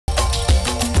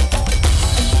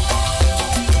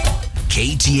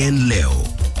KTN Leo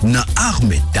na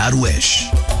Ahmed Darwesh.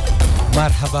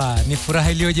 Marhaba, ni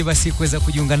furaha iliyoje basi kuweza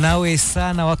kujiunga nawe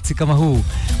sana wakati kama huu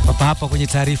hapa kwenye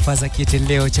taarifa za KTN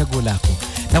Leo chaguo lako.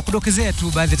 Na kudokezea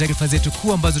tu baadhi ya taarifa zetu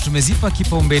kuu ambazo tumezipa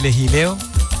kipaumbele hii leo.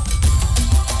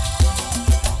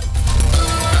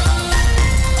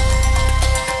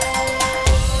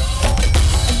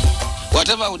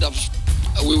 Whatever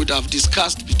we would have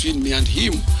discussed between me and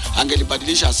him,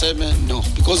 angelibadilisha aseme no,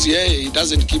 because he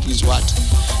doesn't keep his word.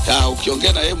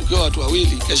 Ukiongea na yeye mkiwa watu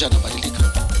wawili kesha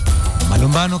anabadilika.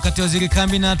 Malumbano kati ya Waziri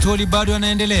Kambi na Atwoli bado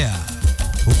yanaendelea,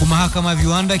 huku mahakama ya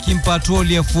viwanda ikimpa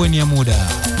Atwoli afueni ya muda.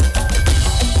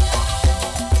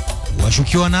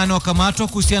 Washukiwa 8 wakamatwa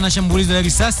kuhusiana na shambulizi la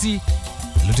risasi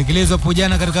lililotekelezwa hapo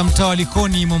jana katika mtaa wa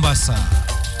Likoni, Mombasa.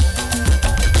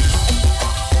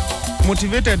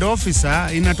 Motivated officer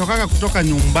inatoka kutoka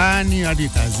nyumbani hadi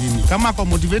kazini. Kama kwa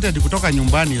motivated kutoka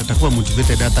nyumbani, atakuwa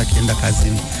motivated hata akienda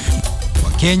kazini.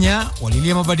 Wakenya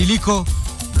walilia mabadiliko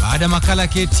baada ya makala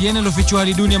KTN iliyofichua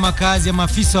hali duni ya makazi ya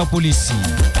maafisa wa polisi.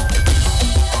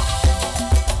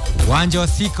 Uwanja wa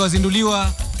Thika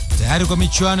wazinduliwa tayari kwa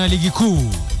michuano ya ligi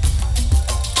kuu.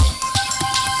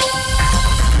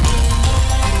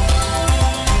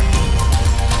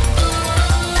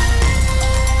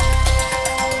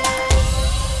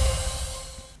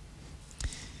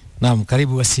 Naam,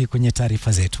 karibu basi kwenye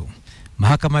taarifa zetu.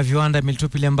 Mahakama ya viwanda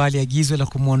imelitupilia mbali agizo la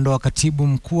kumuondoa katibu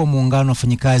mkuu wa muungano wa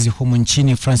wafanyikazi humu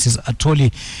nchini Francis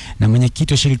Atwoli na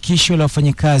mwenyekiti wa shirikisho la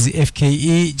wafanyikazi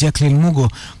FKE Jacqueline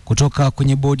Mugo kutoka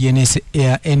kwenye bodi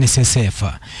ya NSSF.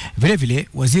 Vile vile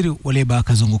waziri wa leba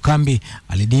Kazungu Kambi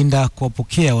alidinda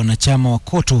kuwapokea wanachama wa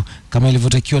KOTU kama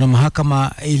ilivyotakiwa na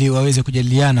mahakama ili waweze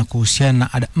kujadiliana kuhusiana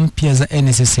na ada mpya za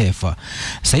NSSF.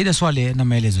 Saida Swale na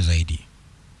maelezo zaidi.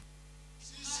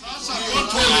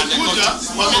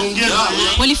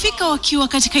 Walifika wakiwa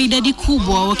katika idadi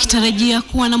kubwa wakitarajia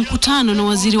kuwa na mkutano na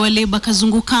waziri wa leba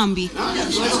Kazungu Kambi.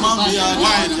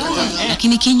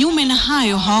 Lakini kinyume na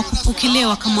hayo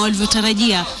hawakupokelewa kama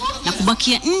walivyotarajia na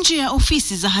kubakia nje ya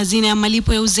ofisi za hazina ya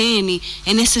malipo ya uzeeni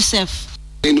NSSF.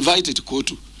 Invited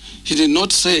KOTU. He did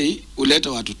not say ulete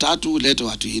watu 3, ulete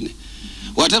watu 4.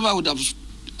 Whatever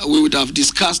we would have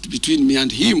discussed between me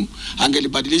and him,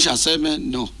 angelibadilisha aseme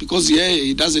no, because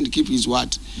he doesn't keep his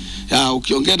word.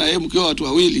 Ukiongea na yeye mkiwa watu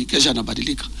wawili kesha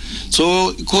anabadilika.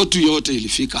 So KOTU yote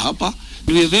ilifika hapa.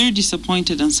 We are very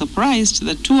disappointed and surprised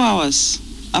that 2 hours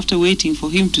after waiting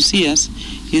for him to see us,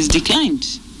 he's declined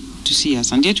to see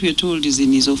us, and yet we are told he's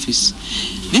in his office.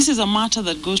 This is a matter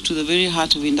that goes to the very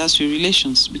heart of industrial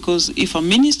relations, because if a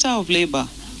minister of labor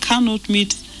cannot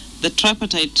meet the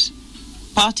tripartite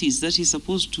parties that he's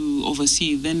supposed to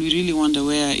oversee, then we really wonder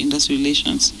where industrial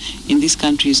relations in this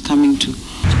country is coming to.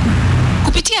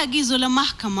 Kupitia agizo la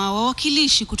mahakama,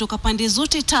 wawakilishi kutoka pande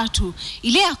zote 3,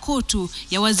 ile ya KOTU,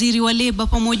 ya waziri wa leba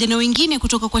pamoja na wengine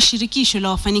kutoka kwa shirikisho la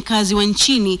wafanyikazi wa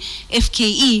nchini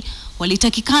FKE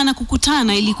walitakikana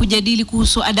kukutana ili kujadili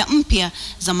kuhusu ada mpya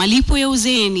za malipo ya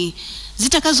uzeeni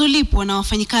zitakazolipwa na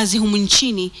wafanyikazi humu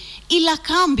nchini, ila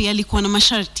Kambi alikuwa na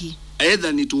masharti.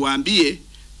 Aidha ni tuwaambie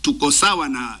tuko sawa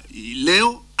na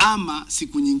leo ama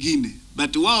siku nyingine.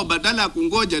 But wao badala ya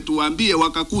kungoja tuwaambie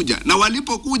wakakuja. Na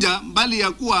walipokuja, mbali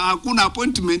ya kuwa hakuna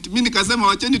appointment, mimi nikasema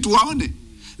wacheni tuwaone.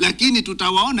 Lakini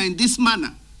tutawaona in this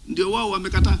manner. Ndio wao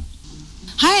wamekataa.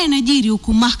 Haya yanajiri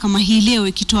huku mahakama hii leo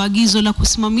ikitoa agizo la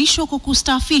kusimamishwa kwa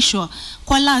kustaafishwa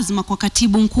kwa lazima kwa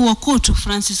katibu mkuu wa KOTU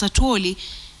Francis Atwoli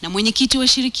na mwenyekiti wa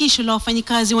shirikisho la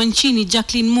wafanyikazi wa nchini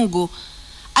Jacqueline Mugo.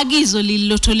 Agizo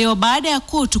lililotolewa baada ya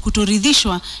KOTU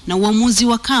kutoridhishwa na uamuzi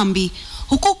wa Kambi,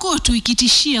 huku KOTU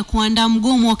ikitishia kuandaa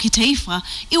mgomo wa kitaifa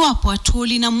iwapo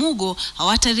Atwoli na Mugo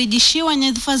hawatarejeshewa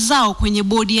nyadhifa zao kwenye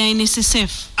bodi ya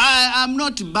NSSF. I am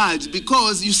not bad,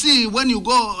 because you see, when you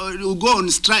go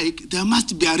on strike, there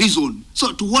must be a reason.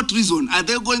 So to what reason? Are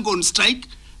they going on strike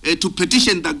to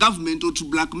petition the government or to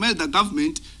blackmail the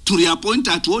government to reappoint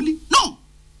Atwoli? No.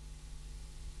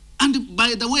 And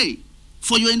by the way,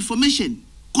 for your information,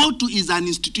 KOTU is an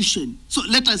institution. So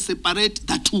let us separate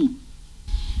the two.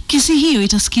 Kesi hiyo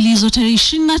itasikilizwa tarehe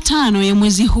 25 ya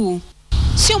mwezi huu.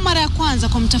 Sio mara ya kwanza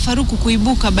kwa mtafaruku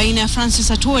kuibuka baina ya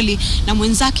Francis Atwoli na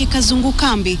mwenzake Kazungu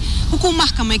Kambi, huku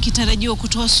mahakama ikitarajiwa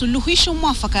kutoa suluhisho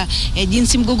mwafaka ya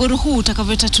jinsi mgogoro huu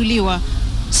utakavyotatuliwa.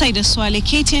 Saida Swale,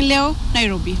 KTN Leo,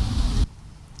 Nairobi.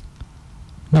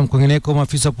 Na kwingineko,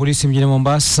 maafisa wa polisi mjini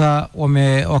Mombasa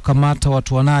wamewakamata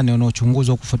watu 8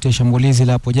 wanaochunguzwa kufuatia shambulizi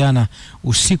la hapo jana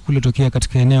usiku lililotokea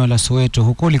katika eneo la Soweto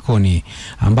huko Likoni,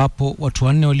 ambapo watu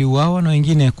 4 waliuawa na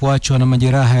wengine kuachwa na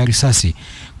majeraha ya risasi.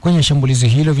 Kwenye shambulizi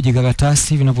hilo,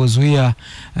 vijikaratasi vinavyozuia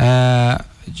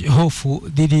hofu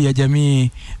dhidi ya jamii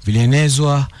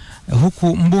vilienezwa,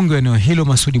 huku mbunge wa eneo hilo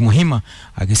Masudi Muhima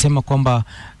akisema kwamba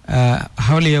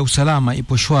hali ya usalama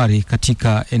ipo shwari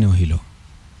katika eneo hilo.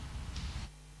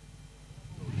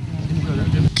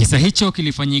 Kisa hicho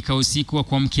kilifanyika usiku wa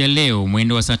kuamkia leo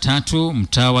mwendo wa saa 3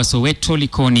 mtaa wa Soweto,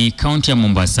 Likoni, kaunti ya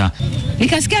Mombasa.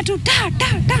 Nikasikia tu ta.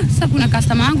 Sasa kuna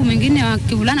customer wangu mwingine wa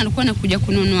kivulana alikuwa anakuja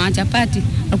kununua chapati,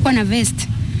 alikuwa na vest.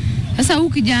 Sasa huyu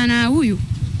kijana huyu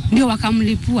ndio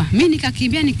wakamlipua. Mimi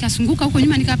nikakimbia nikasunguka huko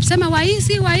nyuma nikasema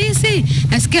waisi.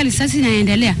 Nasikia risasi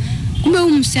inaendelea. Kumbe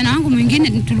huyu msichana wangu mwingine,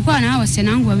 tulikuwa na hao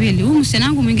wasichana wangu wawili. Huyu msichana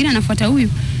wangu mwingine anafuata huyu.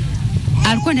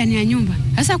 Alikuwa ndani ya nyumba.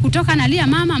 Sasa kutoka analia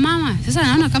mama. Sasa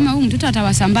naona kama huyu mtoto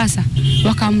atawasambasa.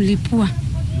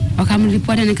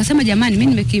 Wakamlipua na nikasema jamani, mimi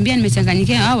nimekimbia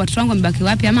nimechanganyikia, hao watoto wangu wamebaki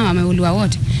wapi ama wameuliwa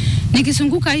wote.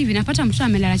 Nikisunguka hivi napata mtoto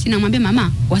amelala chini, namwambia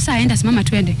mama, wasaa aenda simama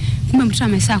twende. Kumbe mtoto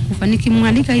amesaa kufa.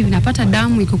 Nikimwalika hivi napata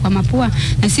damu iko kwa mapua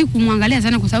na sikumwangalia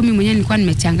sana kwa sababu mimi mwenyewe nilikuwa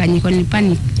nimechanganyika,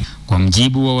 nilipani. Kwa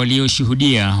mjibu wa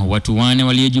walioshuhudia, watu 4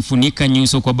 waliojifunika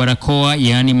nyuso kwa barakoa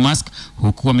yaani mask,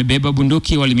 huku wamebeba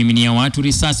bunduki, walimiminia watu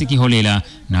risasi kiholela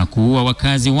na kuua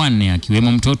wakazi 4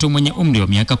 akiwemo mtoto mwenye umri wa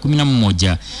miaka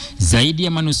 11. Zaidi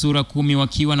ya manusura 10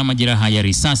 wakiwa na majeraha ya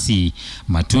risasi.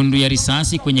 Matundu ya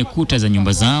risasi kwenye kuta za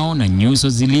nyumba zao na nyuso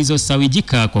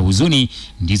zilizosawijika kwa huzuni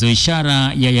ndizo ishara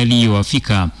ya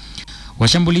yaliyowafika.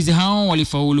 Washambulizi hao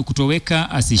walifaulu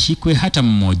kutoweka asishikwe hata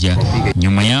mmoja.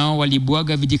 Nyuma yao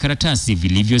walibwaga vijikaratasi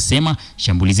vilivyosema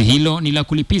shambulizi hilo ni la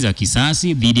kulipiza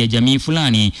kisasi dhidi ya jamii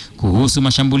fulani kuhusu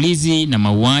mashambulizi na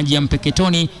mauaji ya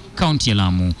Mpeketoni, kaunti ya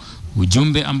Lamu.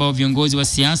 Ujumbe ambao viongozi wa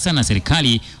siasa na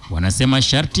serikali wanasema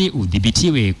sharti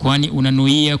udhibitiwe, kwani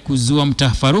unanuia kuzua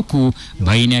mtafaruku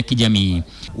baina ya kijamii.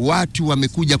 Watu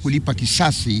wamekuja kulipa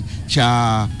kisasi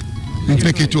cha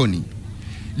Mpeketoni.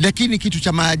 Lakini kitu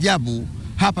cha maajabu,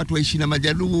 hapa tuishi na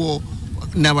Majaluo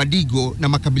na Wadigo na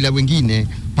makabila wengine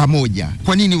pamoja.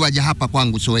 Kwa nini waje hapa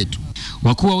kwangu Soweto?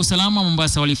 Wakuu wa usalama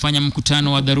Mombasa walifanya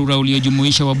mkutano wa dharura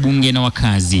uliojumuisha wabunge na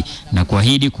wakazi na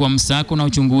kuahidi kuwa msako na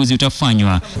uchunguzi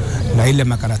utafanywa. Na ile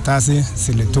makaratasi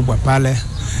zilitupwa pale,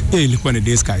 hii ilikuwa ni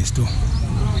disguise tu.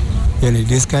 Hii ni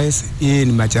disguise, hii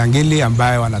ni machangili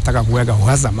ambayo wanataka kuweka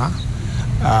uhasama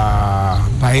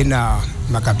baina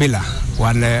makabila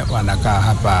wale wanakaa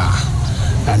hapa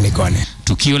Likoni.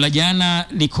 Tukio la jana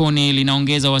Likoni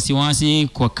linaongeza wasiwasi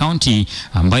kwa kaunti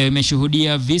ambayo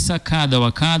imeshuhudia visa kadha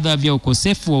wa kadha vya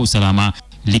ukosefu wa usalama,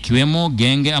 likiwemo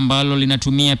genge ambalo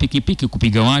linatumia pikipiki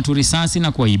kupiga watu risasi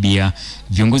na kuwaibia.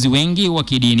 Viongozi wengi wa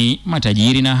kidini,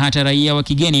 matajiri na hata raia wa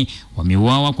kigeni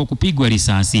wameuawa kwa kupigwa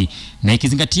risasi. Na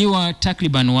ikizingatiwa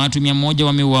takriban watu 100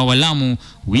 wameuawa Lamu,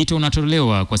 wito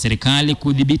unatolewa kwa serikali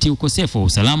kudhibiti ukosefu wa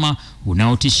usalama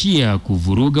unaotishia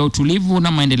kuvuruga utulivu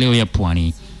na maendeleo ya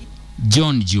pwani.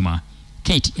 John Juma,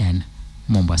 KTN,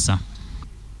 Mombasa.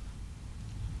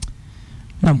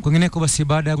 Na kwingineko basi,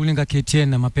 baada ya kulinga KTN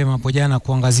na mapema hapo jana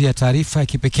kuangazia taarifa ya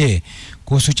kipekee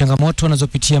kuhusu changamoto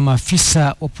wanazopitia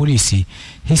maafisa wa polisi,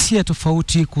 hisia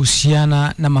tofauti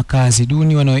kuhusiana na makazi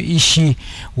duni wanaoishi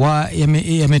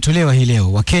yametolewa hii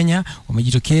leo. Wakenya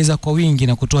wamejitokeza kwa wingi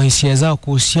na kutoa hisia zao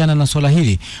kuhusiana na swala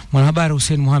hili. Mwanahabari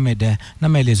Hussein Mohamed na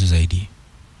maelezo zaidi.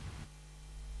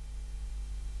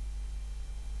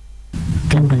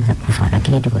 Kama za kufa,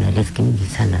 lakini tuko na risk mingi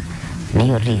sana, na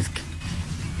hiyo risk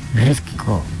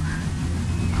go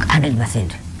 100%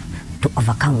 to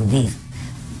overcome this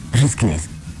riskness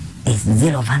is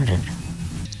 0 of 100.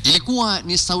 Ilikuwa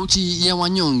ni sauti ya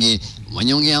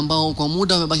wanyonge ambao kwa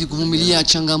muda wamebaki kuvumilia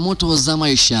changamoto za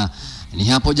maisha. Ni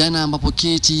hapo jana ambapo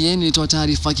KTN ilitoa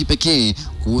taarifa kipekee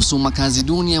kuhusu makazi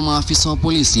duni ya maafisa wa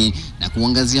polisi na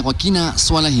kuangazia kwa kina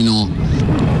swala hilo.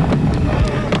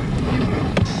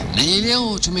 Na hii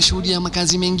leo tumeshuhudia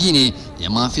makazi mengine ya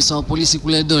maafisa wa polisi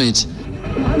kule Eldoret.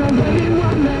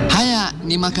 Haya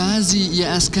ni makazi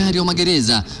ya askari wa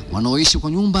magereza wanaoishi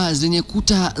kwa nyumba zenye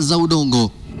kuta za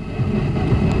udongo.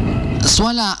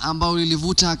 Swala ambalo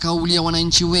lilivuta kauli ya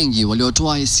wananchi wengi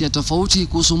waliotoa hisia tofauti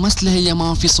kuhusu maslahi ya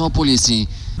maafisa wa polisi.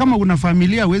 Kama una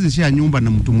familia huwezi share nyumba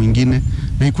na mtu mwingine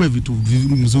na ikuwe vitu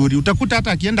mzuri. Utakuta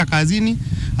hata akienda kazini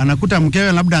anakuta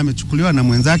mkewe labda amechukuliwa na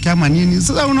mwenzake ama nini.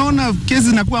 Sasa unaona kesi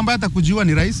inakuwa ambayo hata kujiua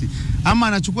ni rahisi, ama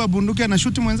anachukua bunduki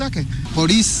anashuti mwenzake.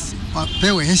 Polisi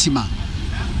wapewe heshima,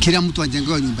 kila mtu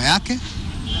ajengewe nyumba yake,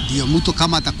 ndio mtu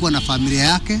kama atakuwa na familia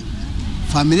yake,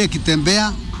 familia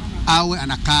kitembea awe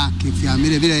anakaa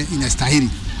kifamilia vile inastahili,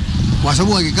 kwa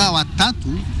sababu wakikaa watatu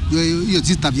hiyo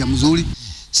si tabia mzuri.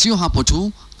 Sio hapo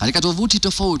tu, katika tovuti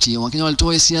tofauti Wakenya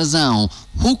walitoa hisia zao,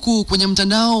 huku kwenye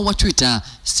mtandao wa Twitter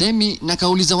semi na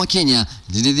kauli za Wakenya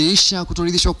zilidhihirisha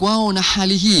kutoridhishwa kwao na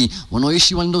hali hii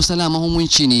wanaoishi walinda usalama humu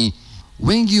nchini.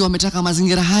 Wengi wametaka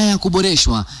mazingira haya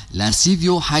kuboreshwa, la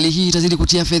sivyo hali hii itazidi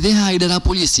kutia fedheha idara ya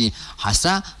polisi,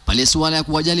 hasa pale suala ya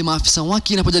kuwajali maafisa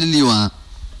wake inapojadiliwa.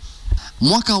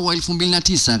 Mwaka wa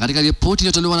 2009 katika ripoti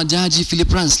iliyotolewa na Jaji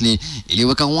Philip Ransley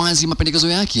iliweka wazi mapendekezo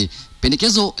yake.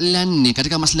 Pendekezo la 4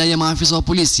 katika maslahi ya maafisa wa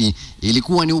polisi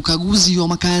ilikuwa ni ukaguzi wa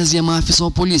makazi ya maafisa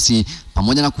wa polisi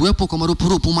pamoja na kuwepo kwa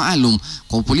marupurupu maalum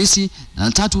kwa polisi, na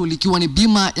 3 likiwa ni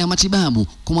bima ya matibabu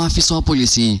kwa maafisa wa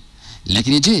polisi.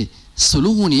 Lakini je,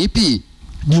 suluhu ni ipi?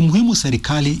 Ni muhimu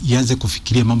serikali ianze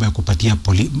kufikiria mambo ya kupatia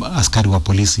askari wa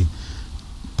polisi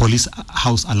police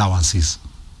house allowances.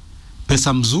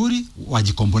 Pesa mzuri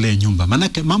wajikombolee nyumba.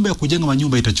 Manake mambo ya kujenga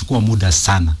manyumba itachukua muda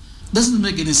sana. Doesn't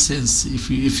make any sense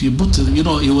if you put, you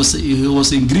know, he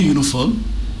was in green uniform,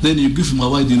 then you give him a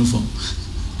white uniform.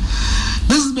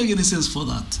 Doesn't make any sense for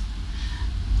that.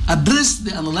 Address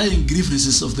the underlying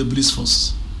grievances of the police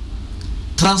force.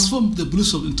 Transform the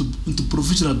police force into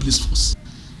professional police force.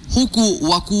 Huku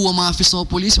wakuu wa maafisa wa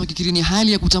polisi wakikiri ni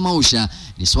hali ya kutamausha,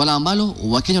 ni swala ambalo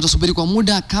Wakenya watasubiri kwa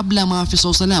muda kabla maafisa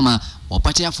wa usalama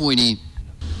wapate afueni.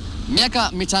 Miaka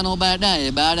 5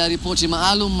 baadaye, baada ya ripoti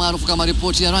maalum maarufu kama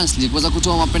ripoti ya Ransley kuweza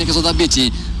kutoa mapendekezo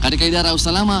dhabiti katika idara ya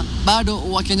usalama, bado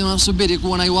Wakenya wanasubiri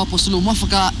kuona iwapo suluhu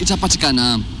mwafaka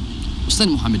itapatikana. Hussein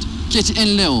Mohamed, KTN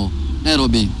Leo,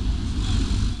 Nairobi.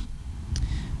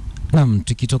 Naam,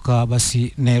 tukitoka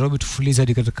basi Nairobi tufuliza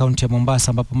hadi katika kaunti ya Mombasa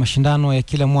ambapo mashindano ya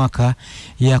kila mwaka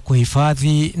ya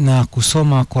kuhifadhi na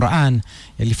kusoma Qur'an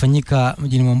yalifanyika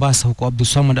mjini Mombasa, huko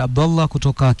Abdulsamad Abdullah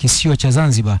kutoka kisiwa cha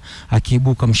Zanzibar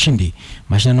akiibuka mshindi.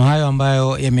 Mashindano hayo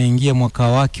ambayo yameingia mwaka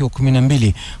wake wa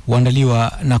 12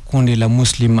 huandaliwa na kundi la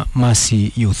Muslim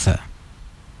Mercy Youth.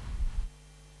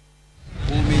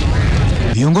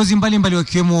 Viongozi mbalimbali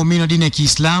wakiwemo waumini wa dini ya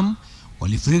Kiislamu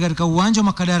walifurika katika uwanja wa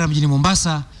Makadara mjini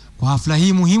Mombasa kwa hafla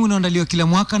hii muhimu inayoandaliwa kila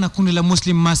mwaka na kundi la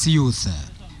Muslim Mercy Youth.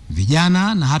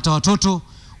 Vijana na hata watoto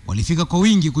walifika kwa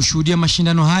wingi kushuhudia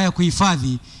mashindano haya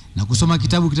kuhifadhi na kusoma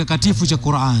kitabu kitakatifu cha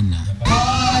Qur'an.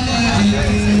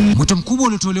 Mwito mkubwa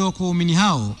uliotolewa kwa waumini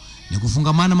hao ni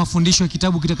kufungamana mafundisho ya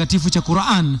kitabu kitakatifu cha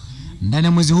Qur'an ndani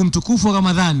ya mwezi huu mtukufu wa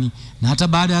Ramadhani na hata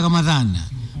baada ya Ramadhani,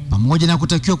 pamoja na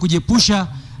kutakiwa kujiepusha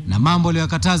na mambo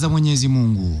aliyokataza Mwenyezi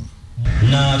Mungu.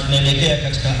 Na tunaelekea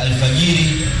katika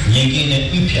alfajiri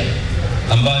nyingine mpya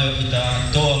ambayo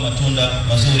itatoa matunda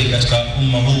mazuri katika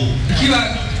umma huu. Ikiwa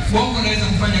wao wanaweza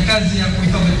kufanya kazi ya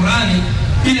kuhifadhi Qur'ani,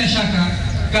 bila shaka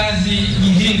kazi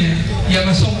nyingine ya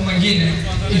masomo mengine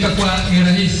itakuwa ni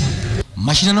rahisi.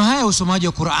 Mashindano haya ya usomaji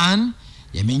wa Qur'an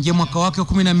yameingia mwaka wake wa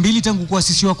 12 tangu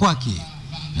kuasisiwa kwake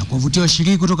na kuwavutia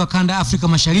washiriki kutoka kanda ya Afrika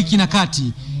Mashariki na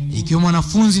Kati, ikiwemo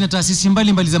wanafunzi na taasisi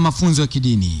mbalimbali za mafunzo ya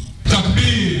kidini.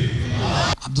 Takbir!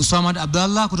 Abdulsamad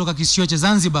Abdullah kutoka kisiwa cha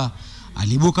Zanzibar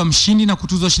aliibuka mshindi na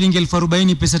kutuzwa shilingi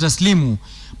 40,000 pesa taslimu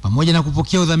pamoja na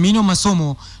kupokea udhamini wa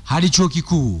masomo hadi chuo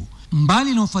kikuu.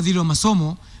 Mbali na ufadhili wa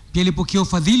masomo, pia alipokea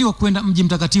ufadhili wa kwenda mji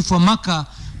mtakatifu wa Maka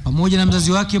pamoja na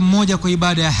mzazi wake mmoja kwa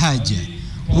ibada ya haji,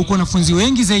 huku wanafunzi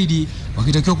wengi zaidi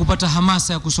wakitakiwa kupata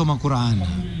hamasa ya kusoma Qur'an.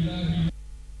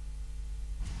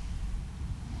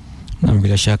 Na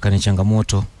bila shaka ni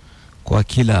changamoto kwa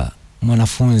kila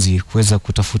mwanafunzi kuweza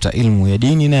kutafuta ilmu ya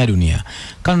dini na ya dunia.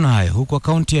 Kando na hayo, huko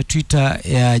akaunti ya Twitter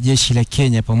ya jeshi la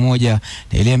Kenya pamoja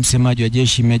na ile msemaji wa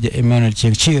jeshi Meja Emmanuel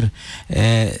Chirchir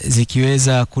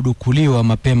zikiweza kudukuliwa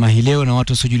mapema hii leo na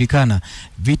watu wasiojulikana,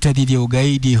 vita dhidi ya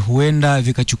ugaidi huenda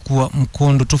vikachukua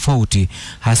mkondo tofauti,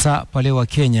 hasa pale wa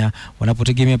Kenya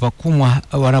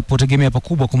wanapotegemea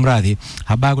pakubwa kumradhi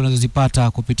habari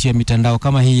wanazozipata kupitia mitandao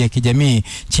kama hii ya kijamii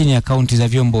chini ya akaunti za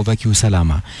vyombo vya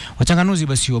kiusalama. Wachanganuzi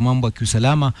basi wa mambo ya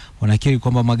kiusalama wanakiri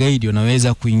kwamba magaidi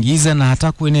wanaweza kuingiza na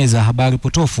hata kueneza habari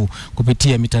potofu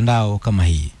kupitia mitandao kama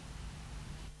hii.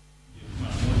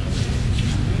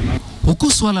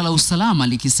 Huku suala la usalama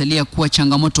likisalia kuwa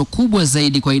changamoto kubwa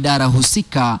zaidi kwa idara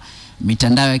husika,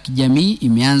 mitandao ya kijamii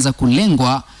imeanza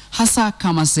kulengwa hasa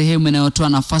kama sehemu inayotoa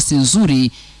nafasi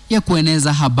nzuri ya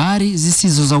kueneza habari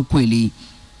zisizo za ukweli.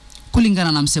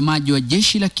 Kulingana na msemaji wa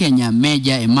jeshi la Kenya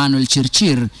Meja Emmanuel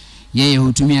Chirchir, yeye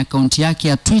hutumia akaunti yake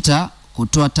ya Twitter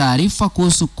kutoa taarifa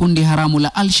kuhusu kundi haramu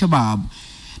la Al-Shabaab,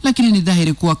 lakini ni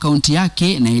dhahiri kuwa akaunti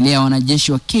yake na ile ya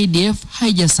wanajeshi wa KDF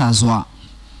haijasazwa.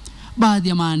 Baadhi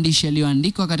ya maandishi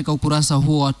yaliyoandikwa katika ukurasa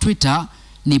huo wa Twitter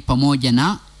ni pamoja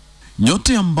na: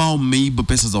 nyote ambao mmeiba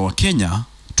pesa za Wakenya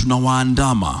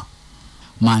tunawaandama.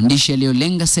 Maandishi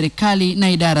yaliyolenga serikali na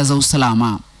idara za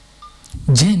usalama.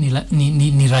 Je,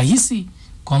 ni rahisi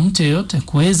kwa mtu yeyote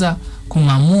kuweza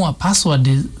kung'amua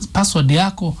password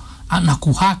yako na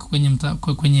kuhack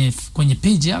kwenye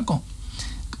page yako?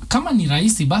 Kama ni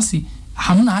rahisi, basi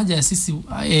hamna haja ya sisi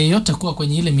yeyote kuwa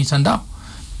kwenye ile mitandao.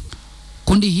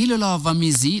 Kundi hilo la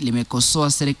wavamizi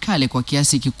limekosoa serikali kwa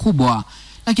kiasi kikubwa,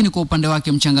 lakini kwa upande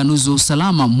wake mchanganuzi wa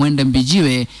usalama Mwenda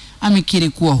Mbijiwe amekiri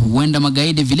kuwa huenda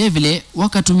magaidi vile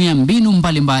wakatumia mbinu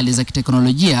mbalimbali za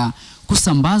kiteknolojia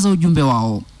kusambaza ujumbe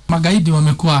wao. Magaidi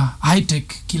wamekuwa high tech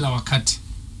kila wakati.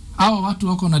 Hawa watu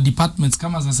wako na departments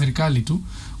kama za serikali tu.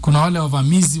 Kuna wale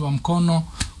wavamizi wa mkono,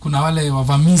 kuna wale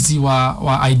wavamizi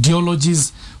wa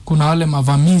ideologies, kuna wale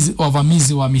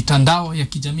wavamizi wa mitandao ya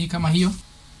kijamii kama hiyo.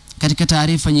 Katika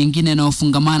taarifa nyingine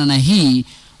inayofungamana na hii,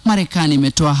 Marekani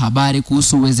imetoa habari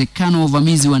kuhusu uwezekano wa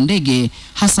uvamizi wa ndege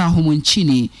hasa humu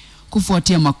nchini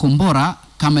kufuatia makombora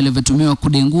kama ilivyotumiwa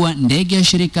kudengua ndege ya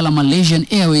shirika la Malaysian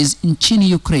Airways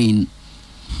nchini Ukraine.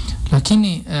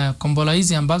 Lakini kombora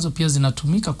hizi ambazo pia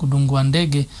zinatumika kudungua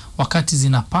ndege wakati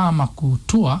zinapaa ama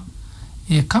kutua,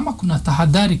 kama kuna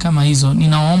tahadhari kama hizo,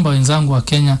 ninawaomba wenzangu wa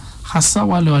Kenya, hasa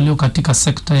wale walio katika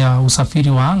sekta ya usafiri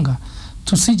wa anga,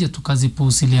 tusije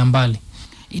tukazipuuzilia mbali.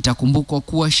 Itakumbukwa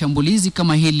kuwa shambulizi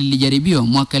kama hili lilijaribiwa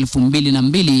mwaka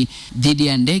 2002 dhidi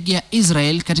ya ndege ya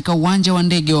Israel katika uwanja wa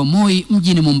ndege wa Moi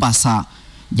mjini Mombasa,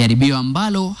 jaribio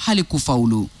ambalo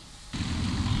halikufaulu.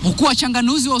 Huku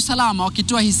wachanganuzi wa usalama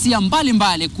wakitoa hisia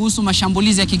mbalimbali kuhusu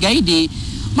mashambulizi ya kigaidi,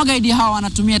 magaidi hawa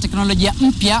wanatumia teknolojia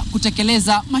mpya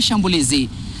kutekeleza mashambulizi,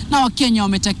 na Wakenya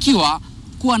wametakiwa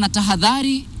kuwa na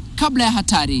tahadhari kabla ya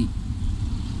hatari.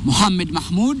 Mohamed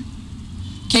Mahmud,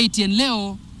 KTN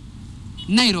Leo,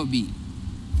 Nairobi.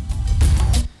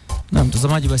 Na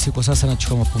mtazamaji, basi kwa sasa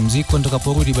nachukua mapumziko,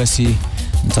 nitakaporudi basi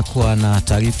nitakuwa na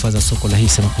taarifa za soko la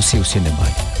hisa, na usiende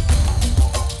mbali.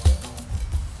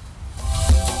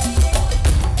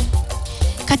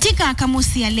 Katika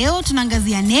kamusi ya leo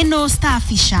tunaangazia neno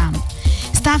staafisha.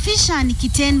 Staafisha ni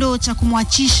kitendo cha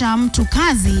kumwachisha mtu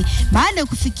kazi baada ya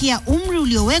kufikia umri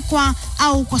uliowekwa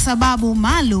au kwa sababu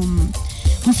maalum.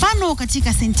 Mfano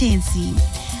katika sentensi: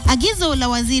 agizo la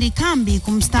waziri Kambi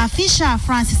kumstaafisha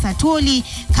Francis Atwoli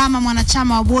kama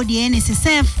mwanachama wa bodi ya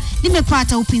NSSF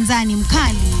limepata upinzani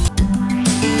mkali.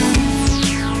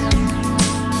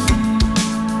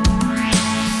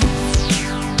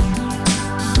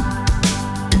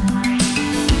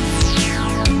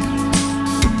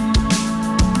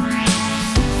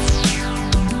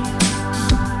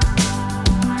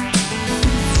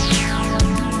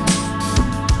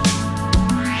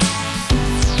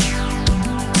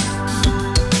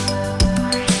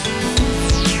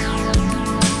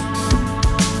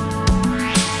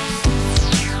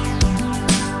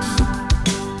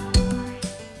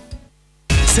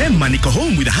 Niko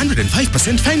home with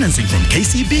 105% financing from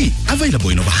KCB. Available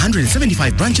in over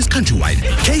 175 branches countrywide.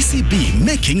 KCB,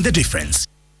 making the difference.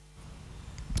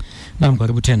 Naam,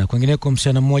 karibu tena. Kwingineko,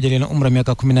 msichana mmoja aliye na umri wa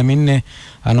miaka 14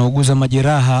 anauguza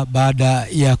majeraha baada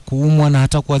ya kuumwa na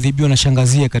hata kuadhibiwa na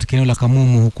shangazie katika eneo la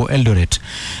Kamumu huko Eldoret.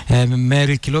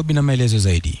 Mary Kilobi na maelezo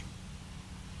zaidi.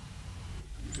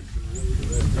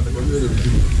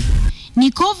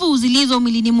 Ni kovu zilizo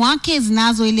mwilini mwake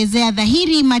zinazoelezea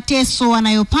dhahiri mateso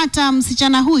anayopata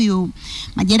msichana huyu.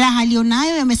 Majeraha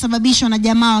alionayo yamesababishwa na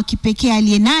jamaa wa kipekee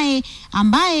aliyenaye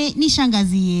ambaye ni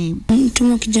shangazie.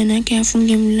 Mtuma kijana yake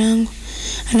afunge mlango,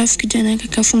 alafu kijana yake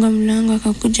kafunga mlango,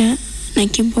 akakuja na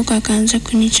kiboko akaanza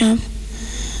kunichapa,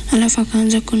 alafu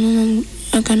akaanza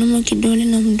akanuma kidole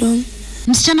na mdomo.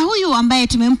 Msichana huyu ambaye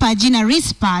tumempa jina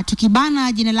Rispa,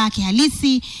 tukibana jina lake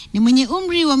halisi, ni mwenye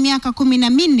umri wa miaka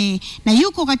 14 na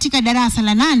yuko katika darasa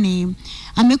la 8.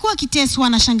 Amekuwa akiteswa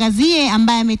na shangazie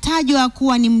ambaye ametajwa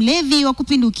kuwa ni mlevi wa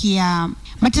kupindukia.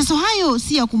 Mateso hayo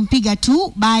si ya kumpiga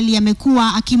tu, bali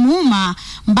amekuwa akimuuma,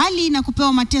 mbali na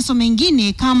kupewa mateso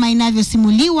mengine kama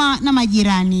inavyosimuliwa na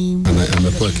majirani.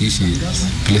 Amekuwa akiishi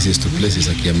places to places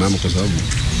akiyamama kwa sababu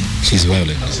she's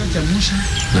violent.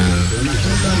 Na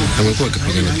amekuwa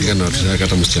akipigana na watu wake,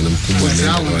 hata msichana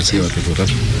mkubwa amewachia watoto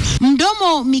watatu.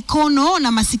 Mdomo, mikono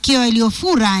na masikio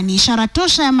yaliyofura ni ishara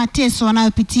tosha ya mateso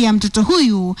anayopitia mtoto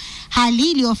huyu,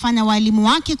 hali iliyofanya walimu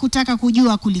wake kutaka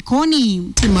kujua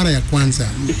kulikoni. Si mara ya kwanza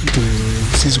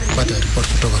sisi kupata report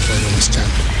kutoka kwa msichana.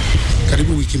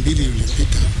 Karibu wiki mbili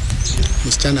iliyopita,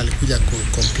 msichana alikuja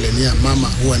kukomplainia mama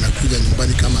huwa anakuja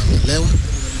nyumbani kama amelewa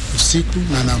usiku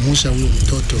na anaamsha huyo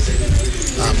mtoto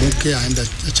amuke aenda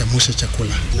achamushe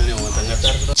chakula.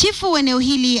 Chifu eneo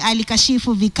hili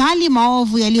alikashifu vikali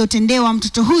maovu yaliyotendewa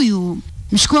mtoto huyu.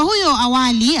 Mshukiwa huyo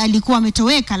awali alikuwa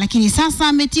ametoweka, lakini sasa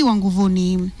ametiwa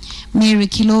nguvuni. Mary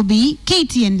Kilobi,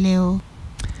 KTN Leo.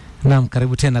 Naam,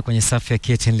 karibu tena kwenye safu ya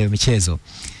KTN Leo michezo.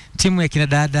 Timu ya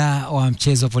kinadada wa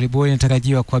mchezo wa volleyball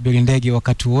inatarajiwa kuabiri ndege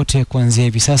wakati wote kuanzia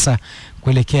hivi sasa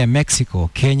kuelekea Mexico.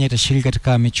 Kenya itashiriki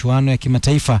katika michuano ya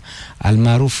kimataifa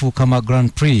almaarufu kama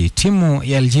Grand Prix. Timu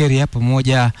ya Algeria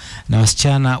pamoja na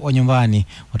wasichana wa nyumbani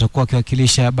watakuwa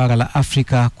wakiwakilisha bara la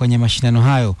Afrika kwenye mashindano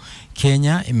hayo.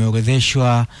 Kenya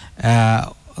imeorodheshwa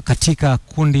katika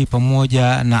kundi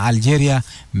pamoja na Algeria,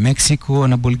 Mexico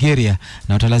na Bulgaria,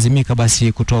 na watalazimika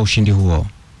basi kutoa ushindi huo.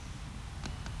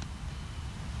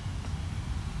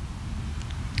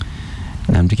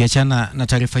 Na tukiachana na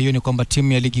taarifa hiyo ni kwamba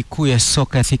timu ya ligi kuu ya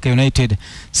soka ya Thika United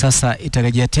sasa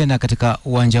itarejea tena katika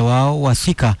uwanja wao wa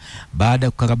Thika baada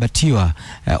ya kukarabatiwa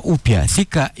upya.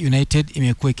 Thika United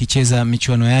imekuwa ikicheza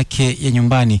michuano yake ya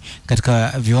nyumbani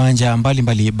katika viwanja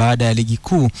mbalimbali baada ya ligi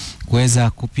kuu kuweza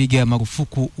kupiga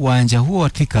marufuku uwanja huo wa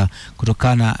Thika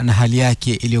kutokana na hali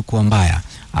yake iliyokuwa mbaya.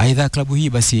 Aidha, klabu hii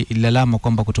basi ililalama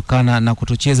kwamba kutokana na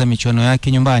kutocheza michuano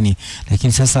yake nyumbani,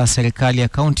 lakini sasa serikali ya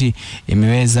kaunti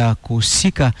imeweza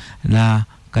kuhusika na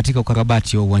katika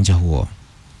ukarabati wa uwanja huo.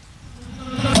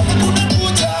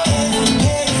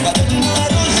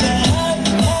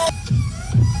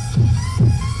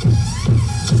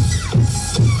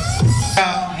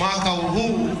 Mwaka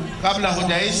huu kabla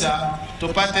hujaisha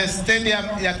tupate stadium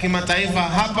ya kimataifa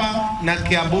hapa na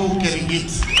Kiambu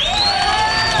Kirigiti.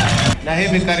 Na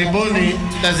hivi karibuni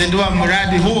tutazindua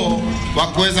mradi huo wa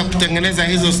kuweza kutengeneza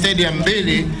hizo stadium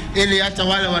mbili ili hata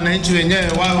wale wananchi wenyewe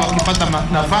wao wakipata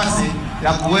nafasi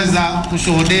ya kuweza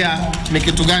kushuhudia ni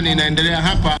kitu gani inaendelea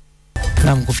hapa.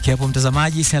 Na kufikia hapo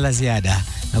mtazamaji, sina la ziada.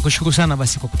 Nakushukuru sana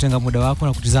basi kwa kutenga muda wako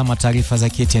na kutizama taarifa za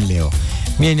KTN leo.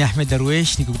 Mimi ni Ahmed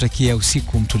Darwesh nikikutakia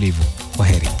usiku mtulivu.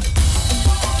 Kwaheri.